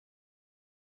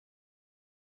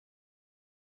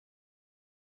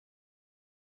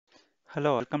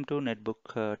Hello, welcome to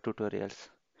NetBook tutorials.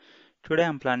 Today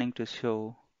I'm planning to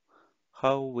show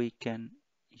how we can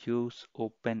use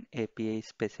OpenAPI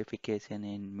specification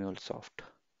in MuleSoft.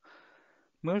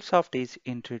 MuleSoft is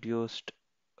introduced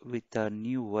with the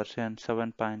new version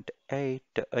 7.8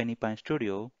 Anypoint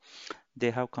Studio.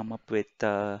 They have come up with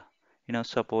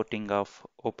supporting of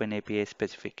OpenAPI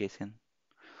specification.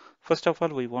 First of all,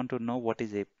 we want to know what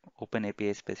is a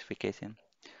OpenAPI specification.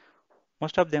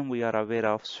 Most of them we are aware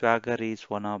of. Swagger is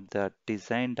one of the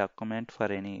design document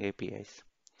for any APIs.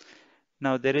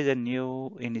 Now there is a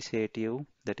new initiative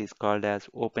that is called as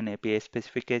OpenAPI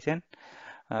Specification.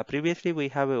 Previously we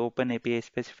have a OpenAPI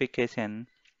Specification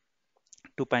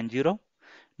 2.0.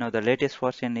 Now the latest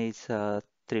version is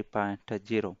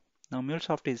 3.0. Now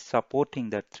MuleSoft is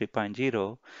supporting that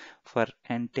 3.0 for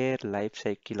entire life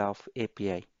cycle of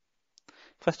API.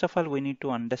 First of all, we need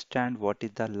to understand what is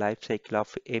the life cycle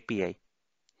of API.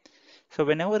 So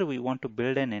whenever we want to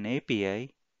build an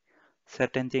API,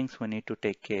 certain things we need to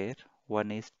take care.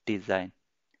 One is design.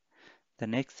 The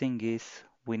next thing is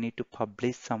we need to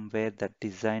publish somewhere the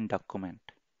design document.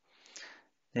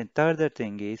 Then third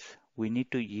thing is we need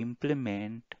to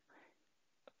implement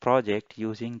project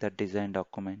using the design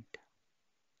document.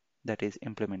 That is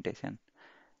implementation.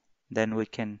 Then we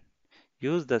can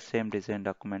use the same design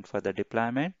document for the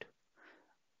deployment.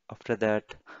 After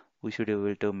that, we should be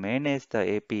able to manage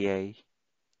the API.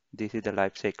 This is the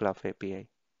life cycle of API.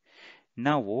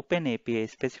 Now OpenAPI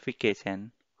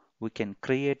specification, we can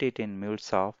create it in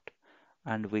MuleSoft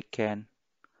and we can,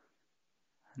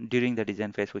 during the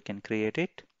design phase, we can create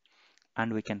it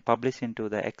and we can publish into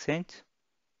the Exchange.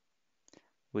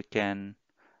 We can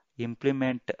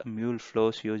implement Mule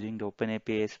flows using the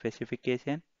OpenAPI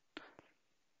specification,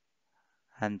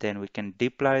 and then we can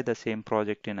deploy the same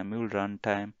project in a Mule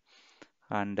runtime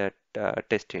and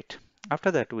test it.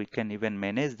 After that, we can even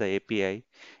manage the API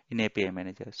in API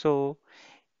Manager. So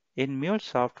in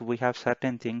MuleSoft, we have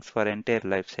certain things for entire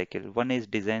life cycle. One is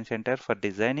Design Center for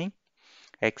designing,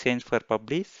 Exchange for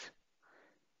publish,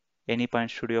 Anypoint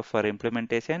Studio for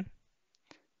implementation.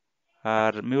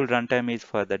 Our Mule runtime is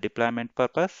for the deployment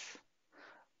purpose,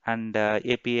 and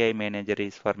API Manager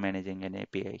is for managing an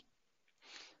API.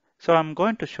 So I'm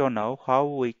going to show now how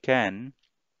we can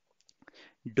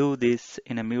do this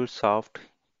in a MuleSoft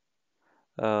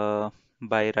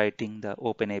by writing the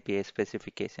OpenAPI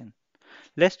specification.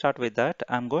 Let's start with that.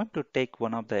 I'm going to take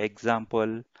one of the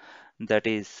example that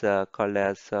is called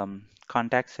as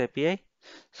Contacts API.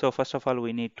 So first of all,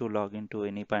 we need to log into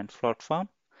Anypoint platform.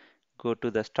 Go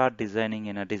to the Start Designing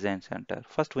in a Design Center.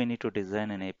 First, we need to design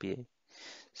an API.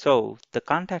 So the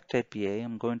Contact API,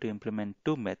 I'm going to implement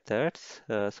two methods.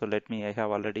 I have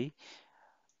already.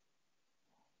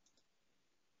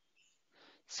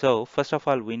 So first of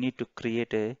all, we need to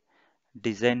create a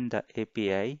design the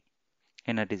API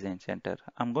in a Design Center.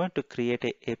 I'm going to create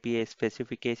a API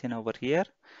specification over here.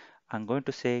 I'm going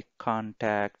to say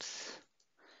Contacts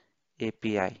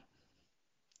API.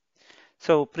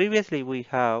 So previously we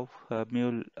have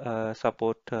Mule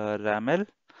support RAML.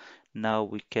 Now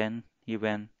we can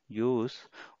even use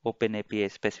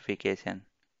OpenAPI specification.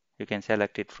 You can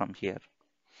select it from here.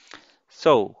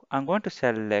 So I'm going to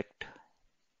select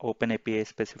OpenAPI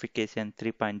specification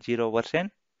 3.0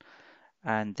 version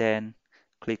and then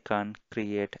click on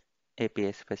create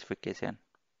API specification.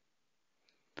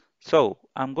 So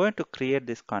I'm going to create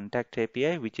this contact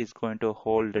API which is going to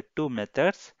hold two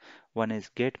methods. One is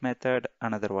get method,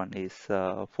 another one is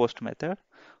post method.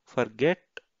 For get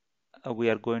we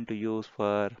are going to use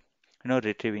for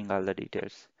retrieving all the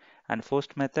details, and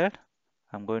post method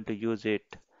I'm going to use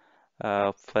it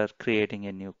for creating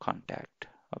a new contact.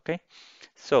 Okay,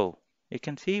 so you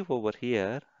can see over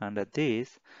here under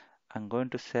this I'm going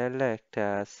to select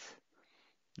as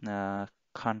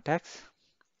contacts.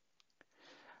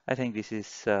 I think this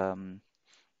is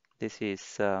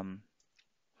JSON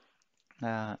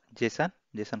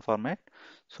format.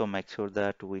 So make sure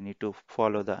that we need to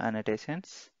follow the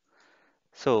annotations.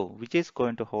 So which is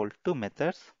going to hold two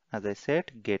methods, as I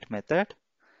said, get method,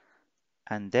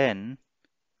 and then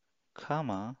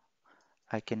comma,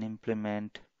 I can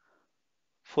implement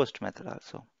post method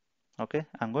also. Okay,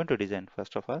 I'm going to design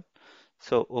first of all.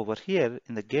 So over here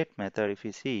in the get method, if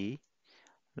you see,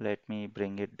 let me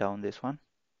bring it down this one.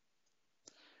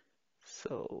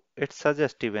 So it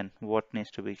suggests even what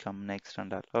needs to become next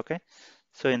and all. Okay,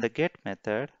 so in the get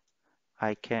method,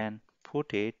 I can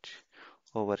put it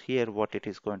over here what it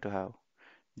is going to have.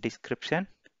 Description,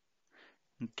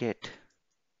 get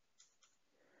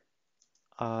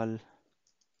all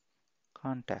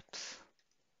contacts.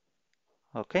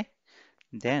 Okay,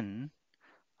 then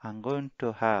I'm going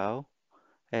to have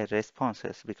a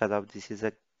responses. Because of this is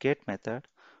a get method,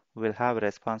 we'll have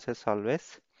responses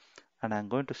always, and I'm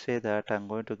going to say that I'm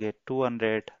going to get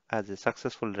 200 as a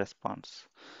successful response.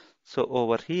 So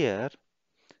over here,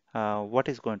 what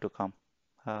is going to come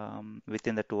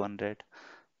within the 200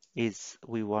 is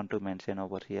we want to mention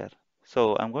over here.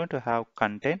 So I'm going to have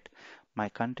content. My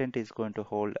content is going to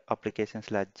hold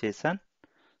application/JSON.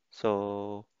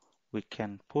 So we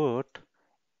can put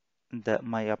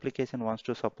my application wants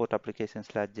to support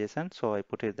application/JSON. So I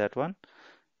put it that one.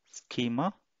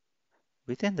 Schema.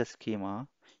 Within the schema,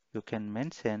 you can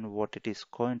mention what it is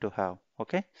going to have.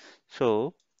 Okay.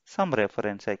 So some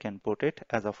reference I can put it.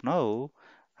 As of now,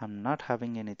 I'm not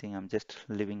having anything. I'm just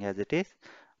leaving as it is.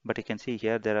 But you can see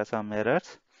here there are some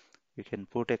errors. You can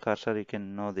put a cursor, you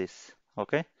can know this.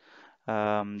 Okay.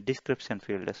 Description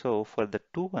field. So for the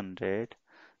 200,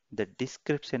 the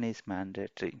description is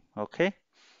mandatory. Okay.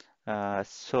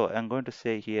 So I'm going to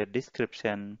say here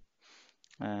description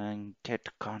and get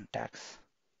contacts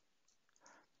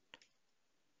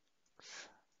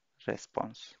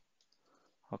response.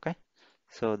 Okay.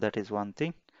 So that is one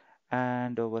thing.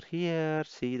 And over here,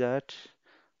 see that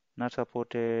not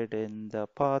supported in the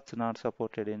path, not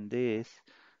supported in this.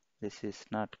 This is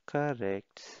not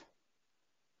correct.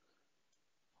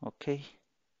 Okay.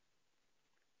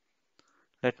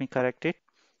 Let me correct it.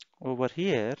 Over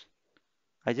here,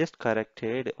 I just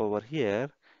corrected over here.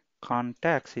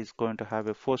 Contacts is going to have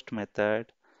a post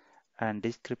method and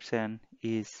description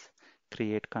is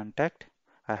create contact.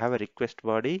 I have a request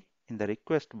body. In the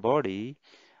request body,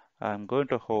 I'm going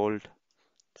to hold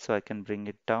so I can bring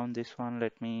it down this one.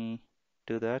 Let me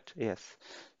do that. Yes.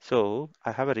 So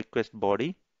I have a request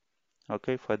body,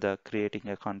 okay, for the creating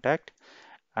a contact,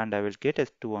 and I will get a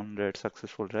 200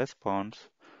 successful response.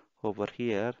 Over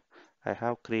here, I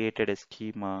have created a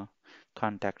schema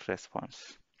contact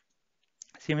response.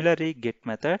 Similarly, get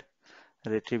method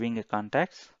retrieving a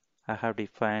contacts. I have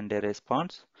defined a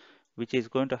response which is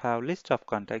going to have list of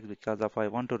contacts because of I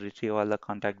want to retrieve all the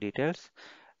contact details,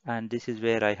 and this is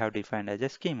where I have defined as a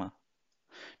schema.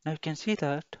 Now you can see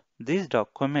that this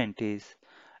document is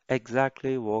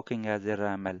exactly working as a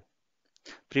RAML.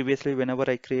 Previously, whenever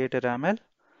I create a RAML,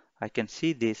 I can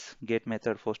see this get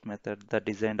method, post method, the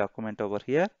design document over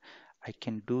here. I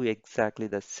can do exactly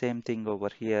the same thing over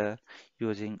here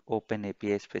using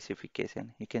OpenAPI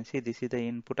specification. You can see this is the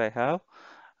input I have.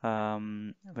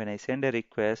 When I send a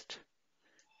request,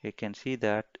 you can see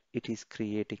that it is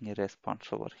creating a response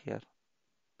over here.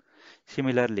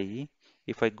 Similarly,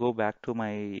 if I go back to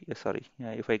my,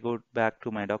 if I go back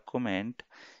to my document,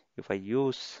 if I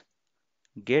use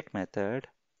get method,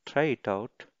 try it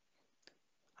out,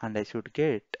 and I should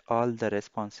get all the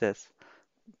responses,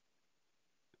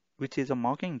 which is a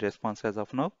mocking response as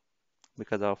of now,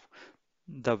 because of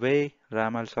the way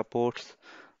RAML supports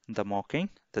the mocking,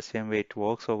 the same way it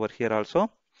works over here also.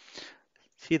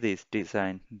 See this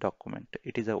design document.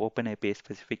 It is an OpenAPI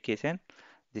specification.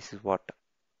 This is what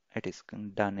it is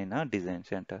done in a design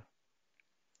center.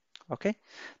 Okay,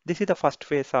 this is the first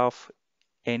phase of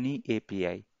any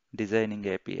API, designing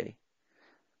API.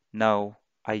 Now,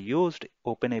 I used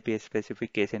OpenAPI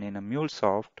specification in a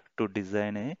MuleSoft to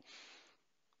design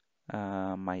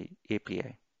my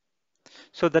API.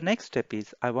 So the next step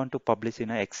is I want to publish in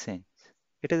an Exchange.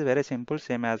 It is very simple,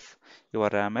 same as your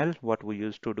YAML, what we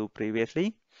used to do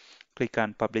previously. Click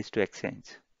on Publish to Exchange.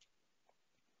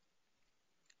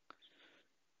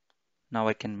 Now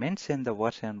I can mention the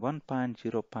version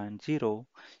 1.0.0.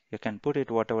 You can put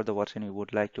it whatever the version you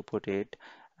would like to put it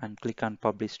and click on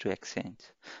Publish to Exchange.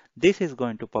 This is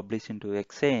going to publish into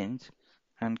Exchange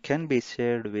and can be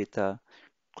shared with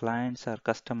clients or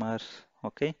customers,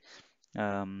 okay,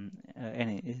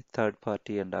 any third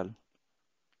party and all.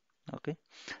 Okay,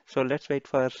 so let's wait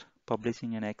for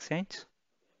publishing an Exchange.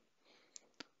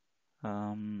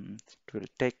 It will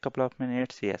take a couple of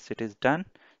minutes. Yes, it is done.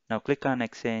 Now click on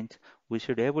Exchange. We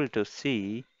should be able to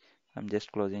see. I'm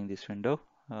just closing this window.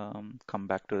 Come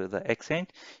back to the Exchange.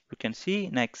 You can see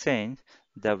in Exchange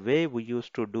the way we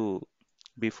used to do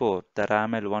before the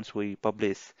RAML once we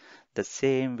publish, the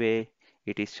same way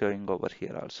it is showing over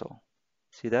here also.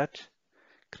 See that?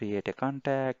 Create a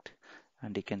contact,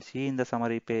 and you can see in the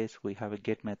summary page we have a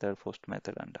get method, post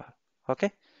method, and all.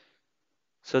 Okay.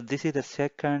 So this is the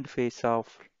second phase of,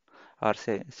 or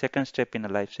say, second step in the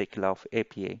life cycle of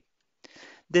API.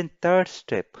 Then third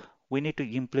step, we need to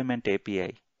implement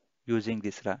API using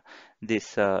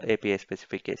this API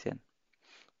specification.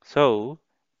 So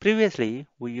previously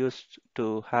we used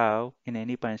to have in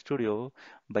Anypoint Studio,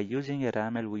 by using a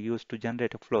RAML we used to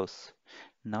generate a flows.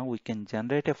 Now we can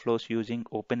generate a flows using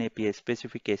OpenAPI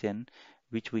specification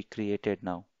which we created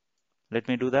now. Let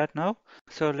me do that now.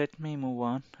 So let me move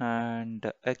on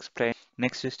and explain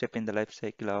next step in the life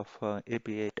cycle of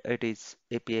API. It is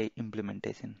API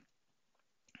implementation.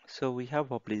 So we have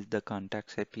published the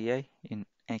contacts API in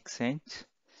Exchange.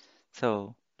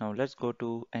 So now let's go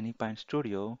to Anypoint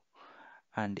Studio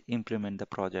and implement the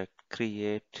project.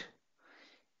 Create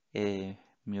a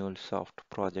MuleSoft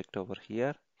project over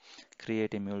here.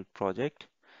 Create a Mule project,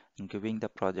 giving the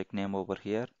project name over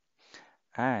here.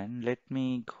 And let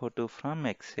me go to from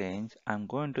Exchange. I'm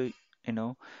going to, you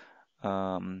know,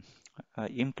 um,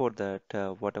 import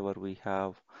that whatever we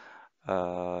have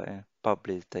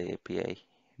published the API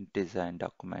design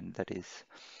document, that is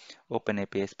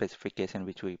OpenAPI specification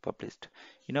which we published.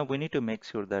 We need to make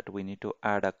sure that we need to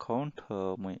add account.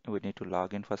 We need to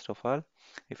log in first of all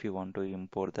if you want to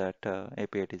import that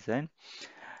API design.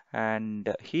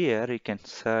 And here you can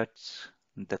search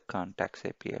the contacts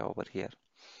API over here.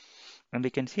 And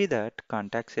you can see that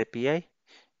contacts API,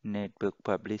 NetBook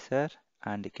publisher,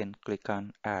 and you can click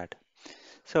on add.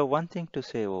 So one thing to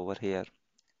say over here,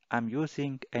 I'm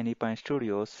using Anypoint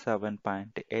Studio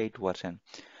 7.8 version.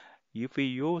 If we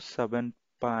use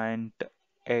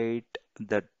 7.8,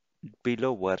 the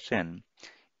below version,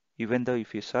 even though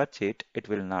if you search it, it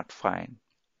will not find,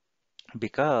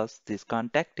 because this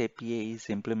contact API is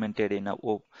implemented in a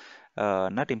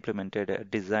not implemented,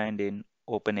 designed in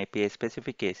OpenAPI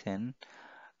specification,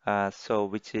 so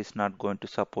which is not going to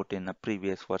support in a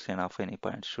previous version of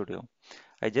Anypoint Studio.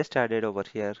 I just added over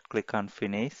here, click on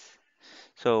finish.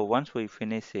 So once we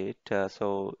finish it,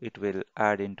 so it will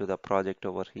add into the project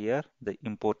over here, the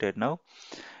imported now.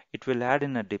 It will add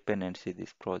in a dependency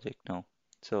this project now.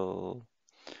 So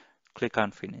click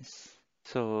on finish.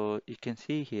 So you can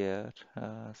see here,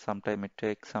 sometime it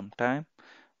takes some time,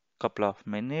 couple of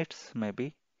minutes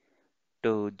maybe,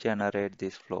 to generate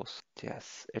these flows.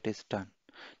 Yes, it is done.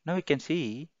 Now we can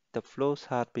see the flows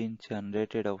are being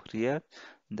generated over here.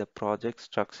 The project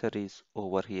structure is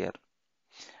over here.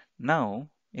 Now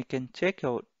you can check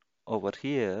out over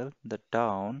here the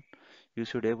down. You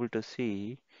should able to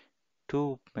see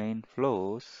two main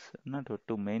flows, not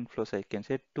two main flows, I can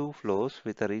say two flows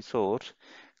with a resource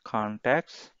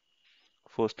contacts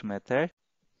first method.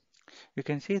 You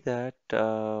can see that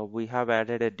we have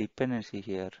added a dependency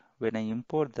here. When I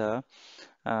import the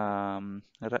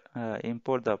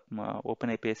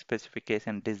OpenAPI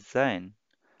specification design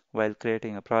while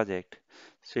creating a project,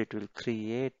 so it will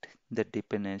create the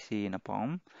dependency in a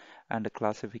POM, and the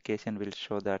classification will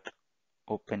show that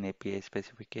OpenAPI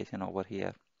specification over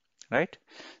here, right?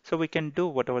 So we can do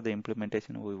whatever the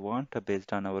implementation we want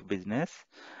based on our business.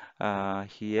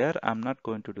 Here I'm not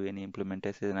going to do any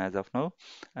implementation as of now.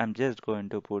 I'm just going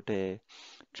to put a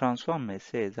transform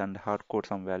message and hard code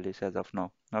some values as of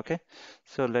now. Okay,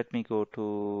 so let me go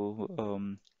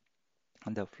to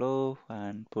the flow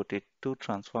and put it to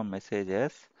transform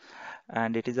messages,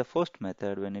 and it is a first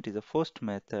method. When it is a first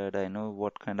method, I know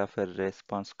what kind of a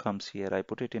response comes here. I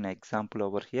put it in example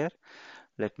over here.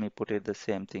 Let me put it the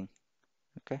same thing.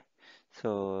 Okay,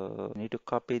 so I need to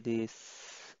copy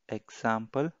this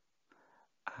example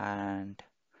and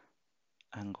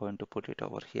I'm going to put it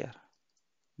over here.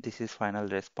 This is final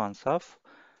response of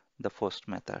the first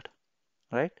method,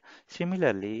 right?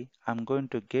 Similarly, I'm going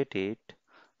to get it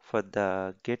for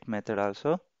the get method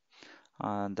also.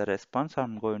 The response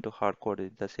I'm going to hard code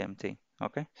it the same thing.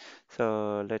 Okay,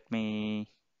 so let me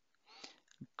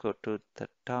go to the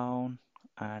down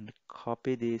and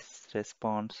copy this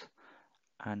response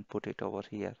and put it over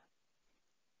here.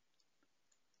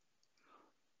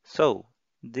 So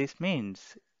this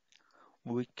means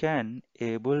we can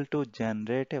able to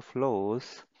generate a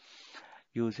flows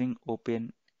using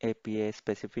OpenAPI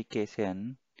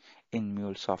specification in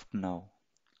MuleSoft now.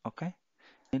 Okay,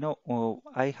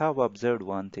 I have observed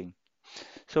one thing.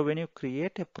 So when you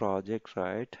create a project,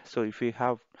 right? So if you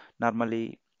have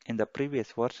normally in the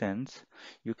previous versions,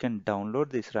 you can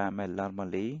download this RAML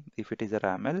normally. If it is a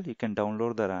RAML, you can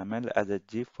download the RAML as a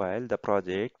zip file, the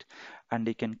project, and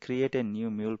you can create a new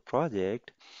Mule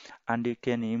project and you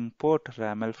can import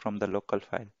RAML from the local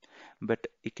file. But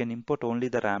you can import only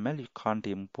the RAML, you can't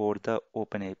import the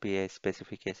OpenAPI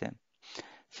specification.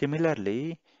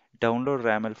 Similarly, download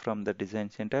RAML from the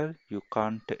design center. You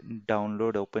can't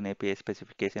download OpenAPI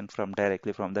specification from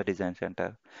directly from the design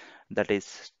center. That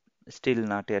is still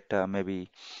not yet,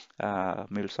 maybe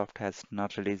MuleSoft has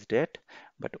not released yet,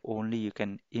 but only you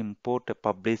can import a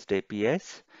published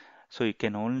APIs. So you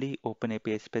can only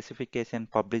OpenAPI specification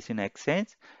publish in Exchange,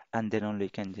 and then only you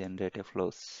can generate a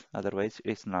flows. Otherwise,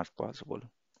 it's not possible.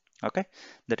 Okay,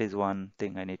 that is one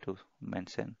thing I need to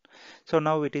mention. So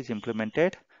now it is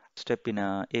implemented. step in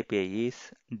a API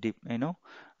is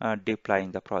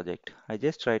deploying the project. I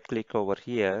just right click over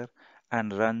here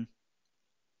and run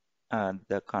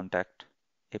the contact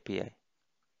API.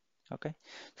 Okay,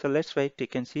 so let's wait. You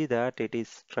can see that it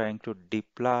is trying to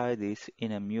deploy this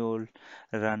in a Mule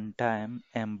runtime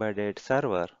embedded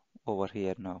server over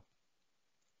here now.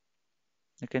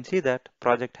 You can see that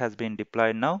project has been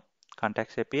deployed now.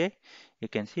 Contacts API. You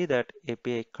can see that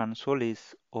API console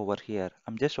is over here.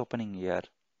 I'm just opening here.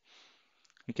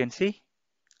 You can see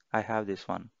I have this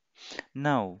one.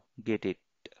 Now get it.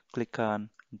 Click on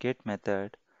get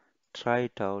method. Try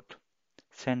it out.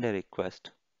 Send a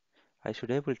request. I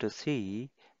should able to see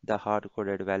the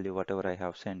hard-coded value whatever I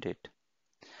have sent it.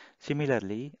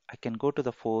 Similarly, I can go to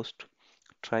the post,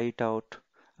 try it out.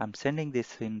 I'm sending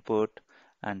this input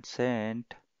and send.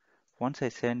 Once I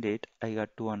send it, I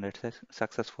got 200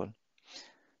 successful.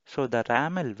 So the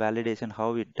RAML validation,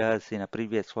 how it does in a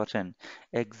previous version,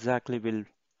 exactly will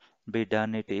be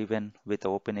done it even with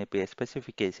OpenAPI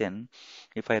specification.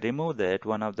 If I remove that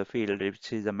one of the field,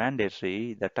 which is a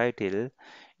mandatory, the title,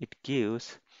 it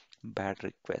gives bad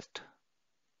request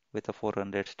with a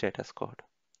 400 status code.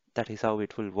 That is how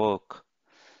it will work.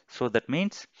 So that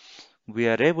means we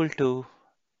are able to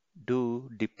do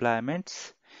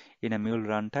deployments in a Mule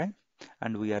runtime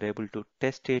and we are able to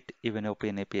test it even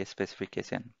OpenAPI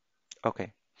specification.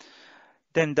 Okay.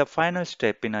 Then the final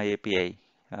step in our API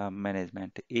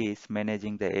management is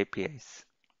managing the APIs,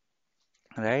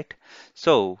 right?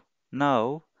 So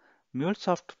now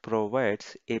MuleSoft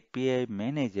provides API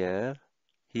manager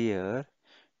here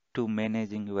to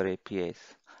managing your APIs,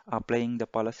 applying the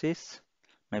policies,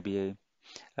 maybe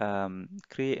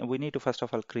we need to first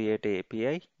of all create a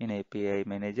API in API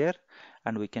manager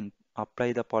and we can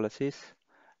apply the policies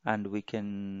and we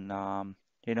can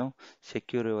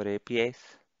secure your APIs.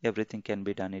 Everything can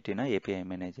be done it in a API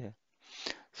manager.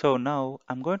 So now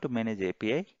I'm going to manage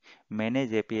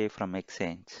API from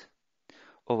Exchange.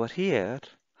 Over here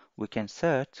we can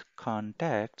search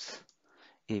contacts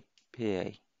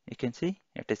API. You can see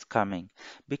it is coming.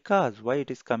 Because why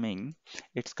it is coming?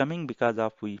 It's coming because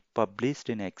of we published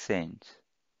in Exchange.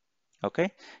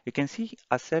 Okay, you can see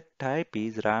asset type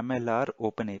is RAML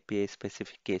or OpenAPI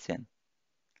specification.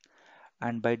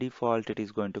 And by default it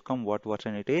is going to come what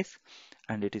version it is,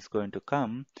 and it is going to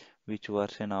come which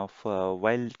version of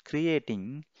while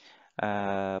creating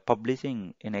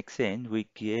publishing in Exchange we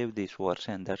gave this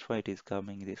version, that's why it is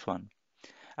coming this one.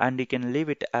 And you can leave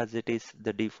it as it is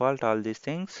the default all these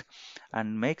things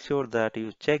and make sure that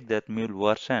you check that Mule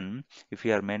version if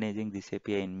you are managing this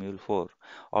API in Mule 4.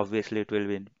 Obviously it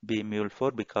will be Mule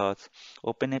 4 because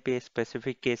OpenAPI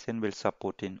specification will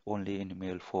support in only in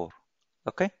Mule 4.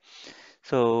 Okay,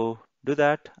 so do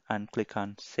that and click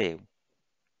on save.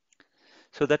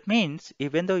 So that means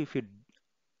even though if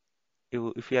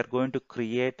you are going to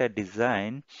create a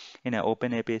design in an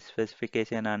OpenAPI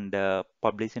specification and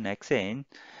publish in Exchange,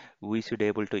 we should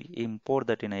able to import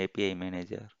that in API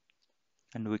manager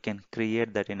and we can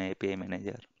create that in API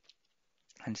manager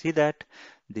and see that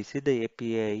this is the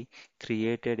API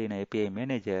created in API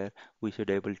manager. We should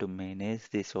able to manage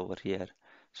this over here.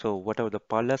 So whatever the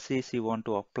policies you want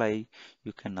to apply,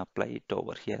 you can apply it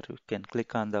over here. You can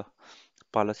click on the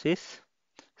policies.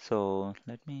 So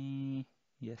let me,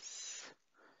 yes.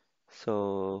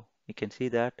 So you can see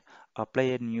that apply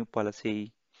a new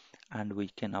policy and we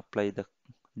can apply the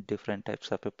different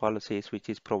types of policies which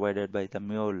is provided by the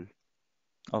Mule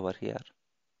over here.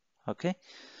 Okay,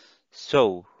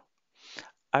 so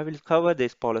I will cover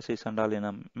these policies and all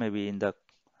in maybe in the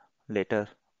later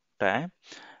time,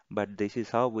 but this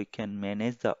is how we can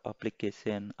manage the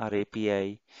application or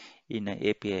API in an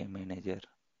API manager.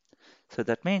 So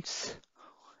that means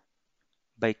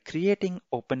by creating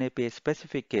OpenAPI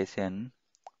specification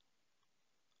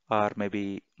or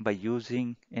maybe by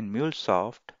using in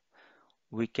MuleSoft,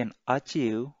 we can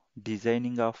achieve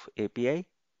designing of API,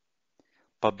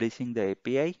 publishing the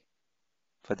API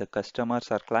for the customers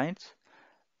or clients,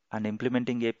 and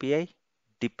implementing API,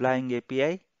 deploying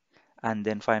API, and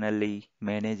then finally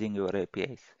managing your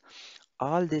APIs.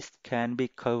 All this can be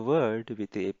covered with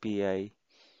the API,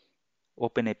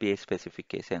 OpenAPI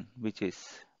specification, which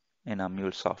is in a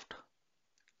MuleSoft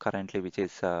currently, which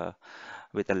is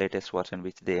with the latest version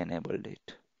which they enabled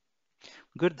it.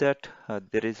 Good that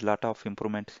there is a lot of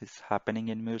improvements is happening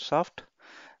in MuleSoft.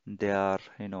 They are,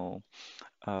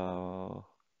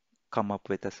 come up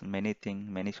with us many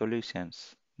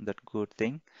solutions. That good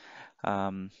thing.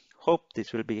 Hope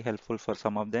this will be helpful for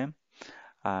some of them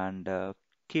and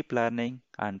keep learning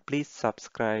and please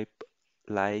subscribe,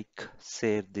 like,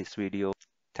 share this video.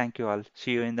 Thank you all.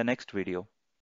 See you in the next video.